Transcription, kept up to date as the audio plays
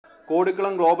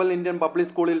Kodikkulam global Indian public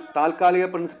സ്കൂളിൽ താൽക്കാലിക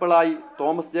പ്രിൻസിപ്പളായി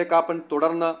Thomas J Kappan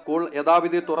തുടർന്ന് സ്കൂൾ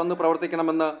യഥാവിധി തുറന്നു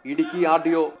പ്രവർത്തിക്കണമെന്ന് ഇടുക്കി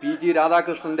RDO PG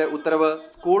രാധാകൃഷ്ണന്റെ ഉത്തരവ്.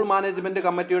 സ്കൂൾ മാനേജ്മെന്റ്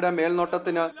കമ്മിറ്റിയുടെ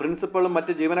മേൽനോട്ടത്തിന് പ്രിൻസിപ്പളും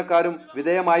മറ്റ് ജീവനക്കാരും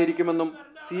വിധേയമായിരിക്കുമെന്നും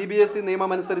CBSE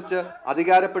നിയമമനുസരിച്ച്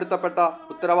അധികാരപ്പെടുത്തപ്പെട്ട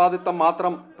ഉത്തരവാദിത്തം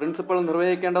മാത്രം പ്രിൻസിപ്പൽ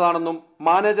നിർവഹിക്കേണ്ടതാണെന്നും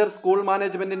മാനേജർ സ്കൂൾ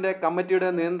മാനേജ്മെന്റിന്റെ കമ്മിറ്റിയുടെ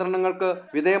നിയന്ത്രണങ്ങൾക്ക്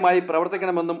വിധേയമായി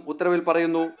പ്രവർത്തിക്കണമെന്നും ഉത്തരവിൽ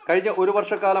പറയുന്നു. കഴിഞ്ഞ ഒരു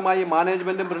വർഷക്കാലമായി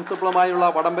മാനേജ്മെന്റും പ്രിൻസിപ്പളുമായുള്ള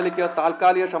വടംവലിക്ക്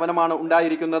താൽക്കാലിക ശമനമാണ്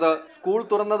ഉണ്ടായിരിക്കുന്നത്. സ്കൂൾ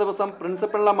തുറന്ന ദിവസം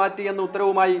പ്രിൻസിപ്പലിനെ മാറ്റി എന്ന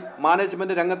ഉത്തരവുമായി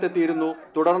മാനേജ്മെന്റ് രംഗത്തെത്തിയിരുന്നു.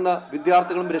 തുടർന്ന്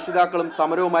വിദ്യാർത്ഥികളും രക്ഷിതാക്കളും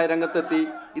സമരവുമായി രംഗത്തെത്തി.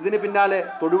 ഇതിന് പിന്നാലെ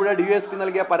തൊടുപുഴ DSP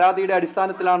നൽകിയ പരാതിയുടെ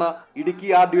അടിസ്ഥാനത്തിലാണ് ഇടുക്കി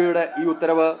RDOയുടെ ഈ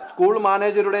ഉത്തരവ്. സ്കൂൾ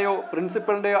മാനേജറുടെയോ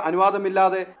പ്രിൻസിപ്പലിന്റെയോ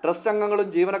അനുവാദമില്ലാതെ ട്രസ്റ്റ് അംഗങ്ങളും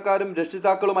ജീവനക്കാരും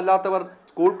രക്ഷിതാക്കളുമല്ലാത്തവർ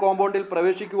സ്കൂൾ കോമ്പൗണ്ടിൽ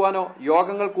പ്രവേശിക്കുവാനോ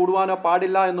യോഗങ്ങൾ കൂടുവാനോ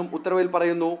പാടില്ല എന്നും ഉത്തരവിൽ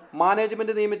പറയുന്നു.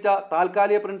 മാനേജ്മെന്റ് നിയമിച്ച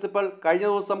താൽക്കാലിക പ്രിൻസിപ്പൽ കഴിഞ്ഞ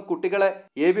ദിവസം കുട്ടികളെ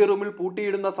AV റൂമിൽ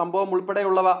പൂട്ടിയിടുന്ന സംഭവം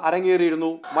ഉൾപ്പെടെയുള്ളവ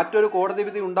അരങ്ങേറിയിരുന്നു. മറ്റൊരു കോടതി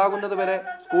വിധി ഉണ്ടാകുന്നതുവരെ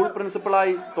സ്കൂൾ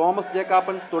പ്രിൻസിപ്പളായി തോമസ് ജെ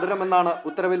കാപ്പൻ തുടരുമെന്നാണ്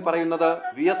ഉത്തരവിൽ പറയുന്നത്.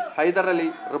 VS Hyder Ali,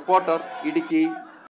 reporter, Idukki.